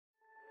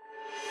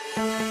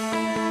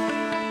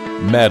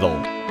Metal.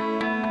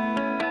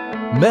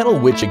 Metal,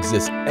 which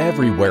exists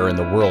everywhere in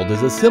the world,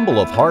 is a symbol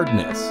of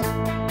hardness.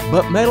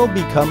 But metal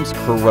becomes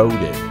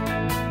corroded.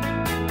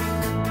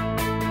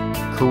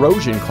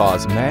 Corrosion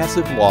causes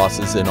massive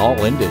losses in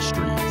all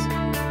industries.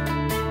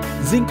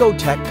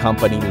 GEOPERT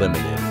Company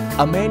Limited,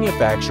 a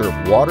manufacturer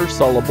of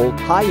water-soluble,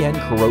 high-end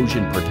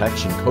corrosion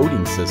protection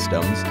coating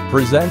systems,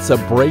 presents a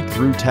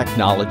breakthrough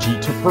technology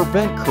to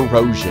prevent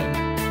corrosion.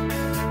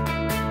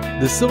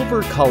 The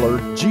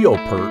silver-colored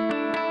GEOPERT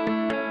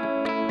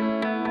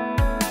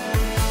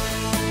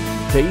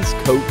base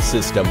coat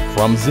system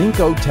from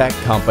GEOPERT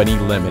Company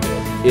Limited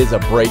is a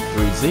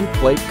breakthrough zinc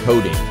flake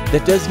coating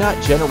that does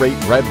not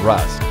generate red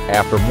rust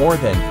after more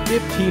than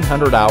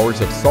 1,500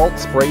 hours of salt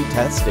spray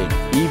testing,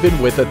 even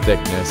with a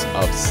thickness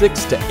of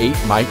 6 to 8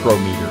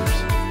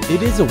 micrometers.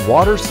 It is a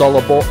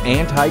water-soluble,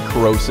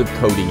 anti-corrosive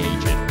coating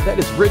agent that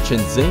is rich in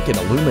zinc and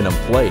aluminum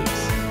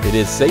flakes. It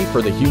is safe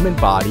for the human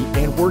body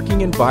and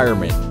working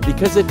environment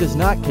because it does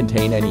not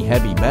contain any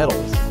heavy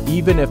metals,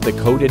 even if the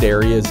coated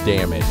area is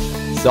damaged.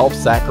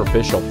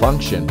 Self-sacrificial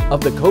function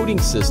of the coating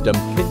system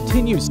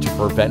continues to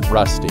prevent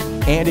rusting,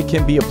 and it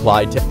can be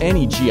applied to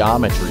any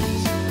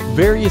geometries.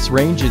 Various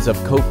ranges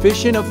of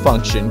coefficient of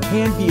function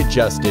can be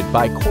adjusted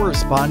by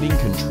corresponding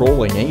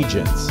controlling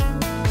agents.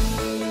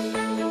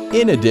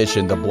 In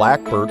addition, the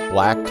GEOPERT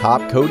black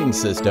top coating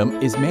system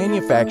is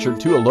manufactured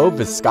to a low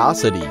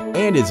viscosity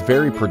and is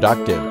very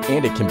productive,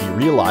 and it can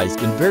be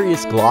realized in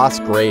various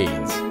gloss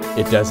grades.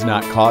 It does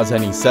not cause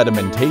any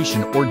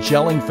sedimentation or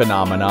gelling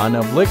phenomenon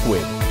of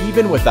liquid,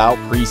 even without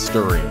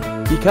pre-stirring,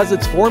 because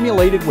it's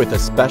formulated with a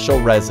special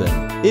resin.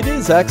 It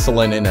is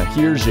excellent in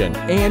adhesion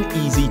and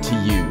easy to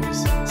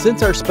use.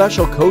 Since our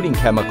special coating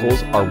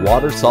chemicals are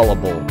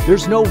water-soluble,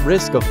 there's no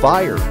risk of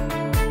fire.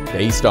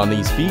 Based on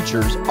these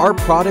features, our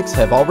products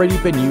have already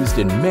been used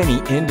in many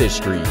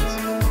industries.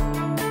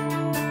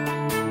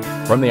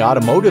 From the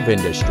automotive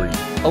industry,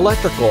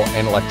 electrical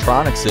and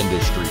electronics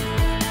industry,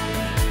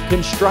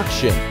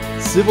 construction,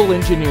 civil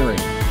engineering,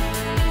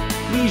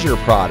 leisure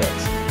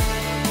products,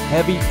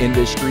 heavy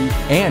industry,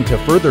 and to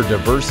further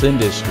diverse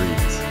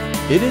industries.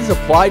 It is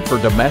applied for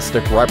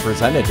domestic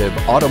representative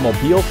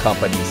automobile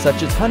companies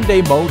such as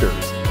Hyundai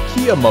Motors,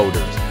 Kia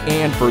Motors,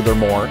 and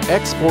furthermore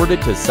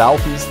exported to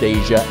Southeast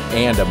Asia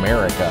and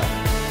America.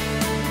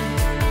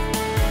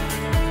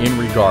 In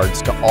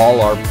regards to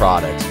all our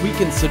products, we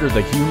consider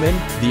the human,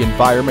 the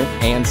environment,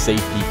 and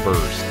safety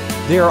first.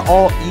 They are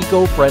all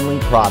eco-friendly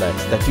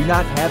products that do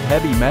not have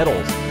heavy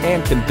metals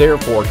and can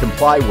therefore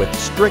comply with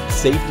strict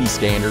safety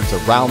standards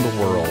around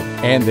the world.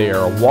 And they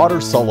are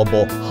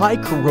water-soluble,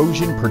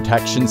 high-corrosion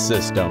protection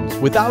systems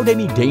without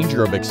any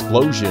danger of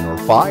explosion or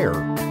fire.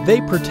 They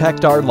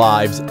protect our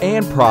lives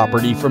and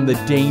property from the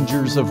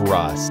dangers of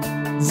rust.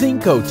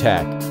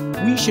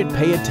 GEOPERT, we should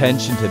pay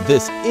attention to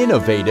this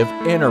innovative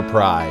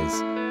enterprise.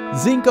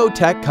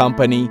 GEOPERT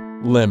Company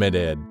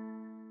Limited.